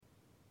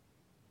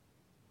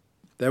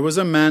there was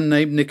a man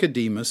named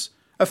Nicodemus,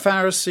 a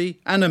Pharisee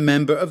and a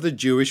member of the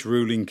Jewish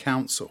ruling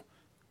council.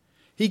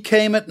 He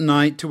came at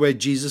night to where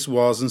Jesus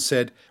was and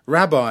said,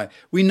 "Rabbi,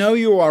 we know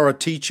you are a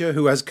teacher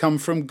who has come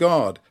from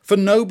God, for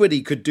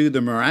nobody could do the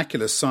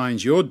miraculous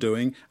signs you're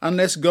doing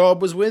unless God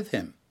was with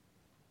him."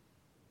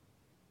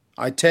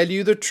 "I tell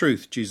you the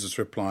truth," Jesus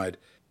replied,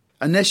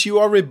 "unless you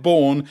are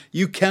reborn,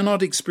 you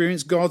cannot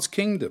experience God's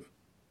kingdom."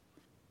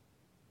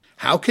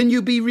 "How can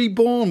you be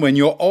reborn when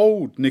you're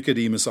old?"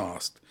 Nicodemus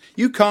asked.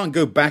 "You can't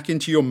go back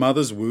into your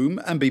mother's womb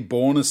and be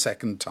born a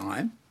second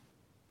time."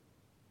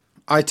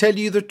 "I tell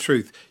you the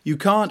truth, you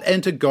can't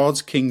enter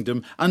God's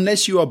kingdom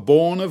unless you are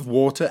born of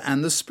water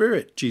and the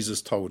Spirit,"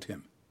 Jesus told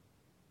him.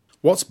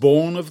 "What's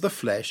born of the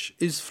flesh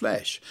is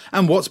flesh,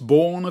 and what's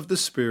born of the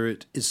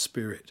Spirit is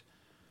spirit.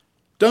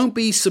 Don't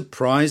be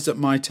surprised at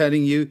my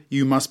telling you,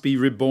 you must be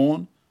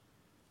reborn.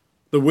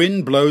 The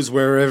wind blows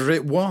wherever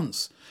it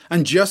wants,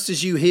 and just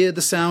as you hear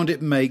the sound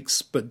it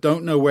makes but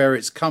don't know where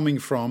it's coming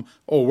from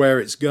or where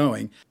it's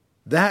going,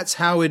 that's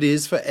how it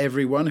is for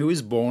everyone who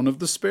is born of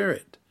the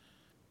Spirit."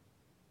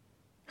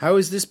 "How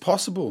is this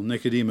possible?"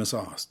 Nicodemus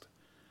asked.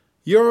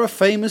 "You're a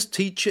famous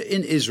teacher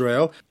in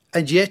Israel,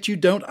 and yet you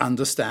don't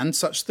understand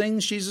such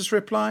things," Jesus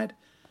replied.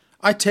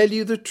 "I tell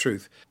you the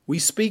truth, we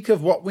speak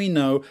of what we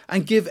know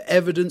and give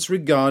evidence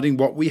regarding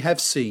what we have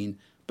seen,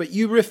 but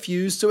you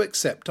refuse to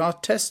accept our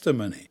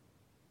testimony.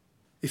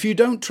 If you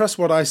don't trust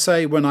what I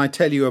say when I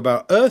tell you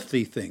about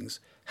earthly things,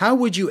 how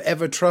would you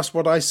ever trust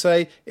what I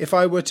say if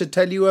I were to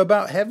tell you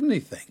about heavenly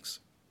things?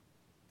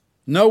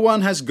 No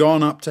one has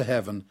gone up to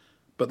heaven,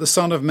 but the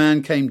Son of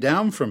Man came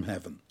down from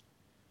heaven.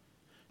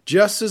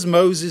 Just as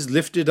Moses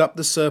lifted up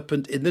the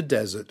serpent in the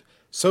desert,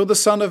 so the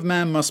Son of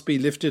Man must be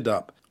lifted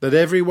up, that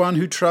everyone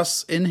who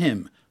trusts in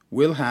him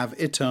will have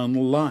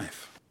eternal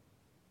life.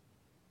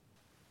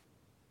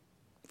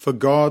 For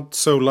God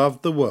so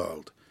loved the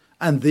world,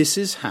 and this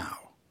is how.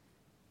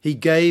 He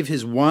gave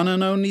his one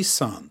and only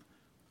Son,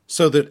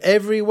 so that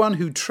everyone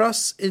who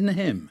trusts in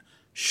him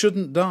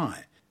shouldn't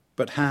die,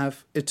 but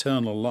have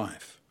eternal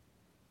life.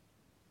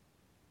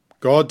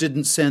 God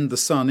didn't send the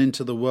Son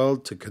into the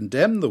world to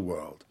condemn the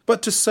world,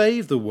 but to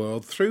save the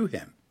world through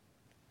him.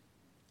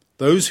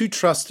 Those who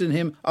trust in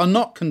him are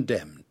not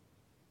condemned,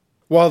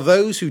 while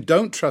those who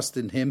don't trust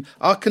in him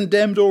are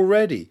condemned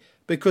already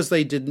because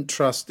they didn't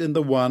trust in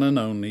the one and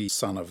only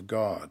Son of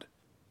God.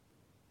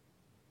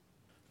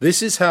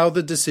 This is how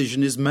the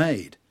decision is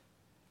made.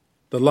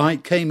 The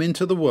light came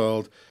into the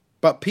world,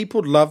 but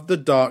people loved the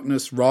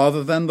darkness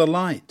rather than the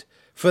light,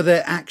 for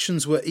their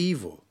actions were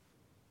evil.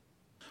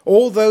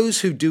 All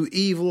those who do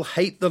evil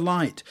hate the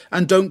light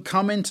and don't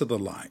come into the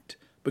light,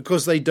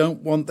 because they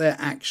don't want their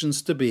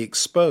actions to be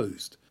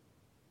exposed.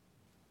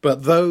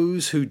 But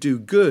those who do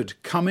good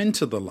come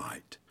into the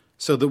light,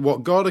 so that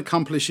what God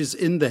accomplishes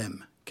in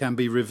them can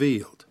be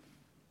revealed.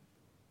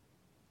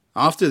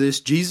 After this,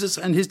 Jesus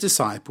and his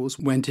disciples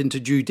went into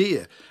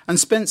Judea and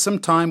spent some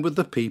time with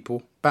the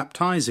people,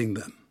 baptizing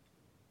them.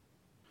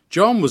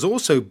 John was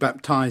also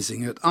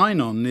baptizing at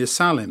Ainon near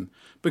Salim,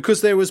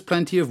 because there was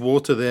plenty of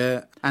water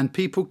there and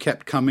people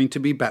kept coming to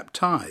be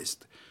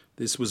baptized.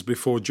 This was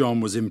before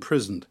John was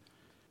imprisoned.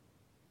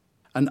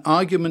 An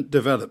argument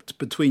developed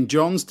between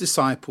John's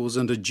disciples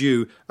and a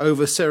Jew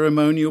over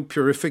ceremonial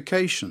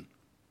purification.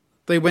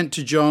 They went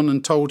to John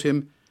and told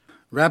him,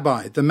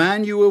 "Rabbi, the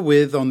man you were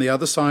with on the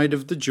other side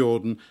of the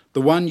Jordan,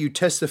 the one you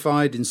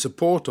testified in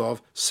support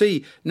of,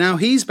 see, now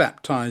he's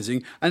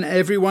baptizing and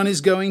everyone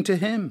is going to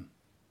him."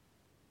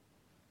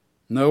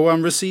 "No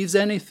one receives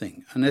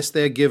anything unless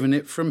they are given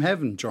it from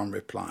heaven," John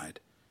replied.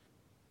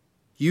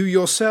 "You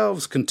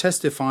yourselves can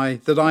testify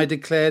that I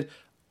declared,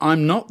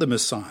 'I'm not the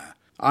Messiah.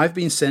 I've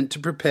been sent to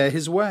prepare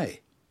his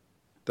way.'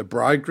 The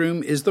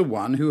bridegroom is the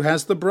one who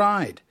has the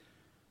bride.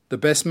 The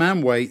best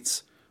man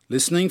waits,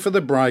 listening for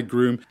the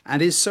bridegroom,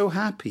 and is so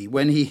happy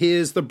when he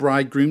hears the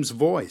bridegroom's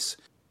voice.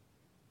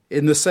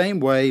 In the same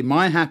way,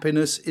 my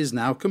happiness is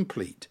now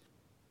complete.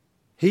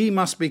 He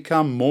must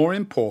become more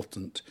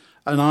important,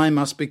 and I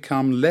must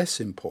become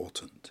less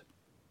important.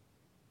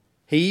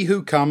 He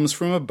who comes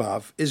from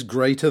above is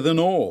greater than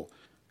all.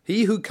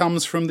 He who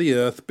comes from the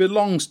earth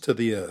belongs to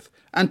the earth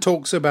and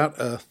talks about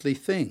earthly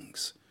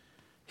things.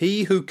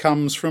 He who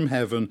comes from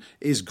heaven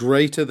is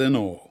greater than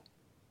all.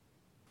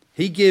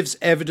 He gives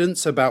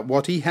evidence about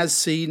what he has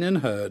seen and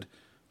heard,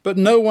 but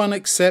no one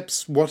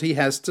accepts what he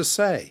has to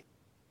say.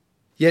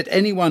 Yet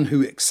anyone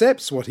who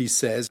accepts what he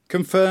says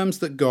confirms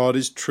that God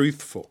is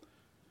truthful.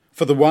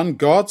 For the one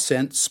God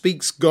sent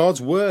speaks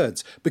God's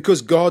words,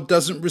 because God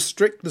doesn't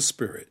restrict the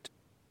Spirit.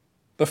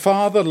 The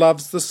Father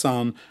loves the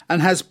Son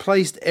and has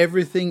placed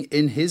everything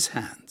in his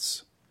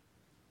hands.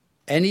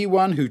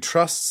 Anyone who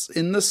trusts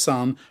in the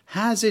Son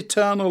has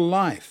eternal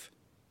life.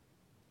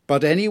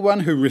 But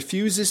anyone who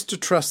refuses to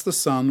trust the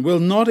Son will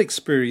not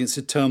experience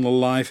eternal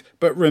life,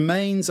 but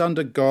remains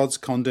under God's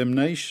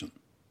condemnation.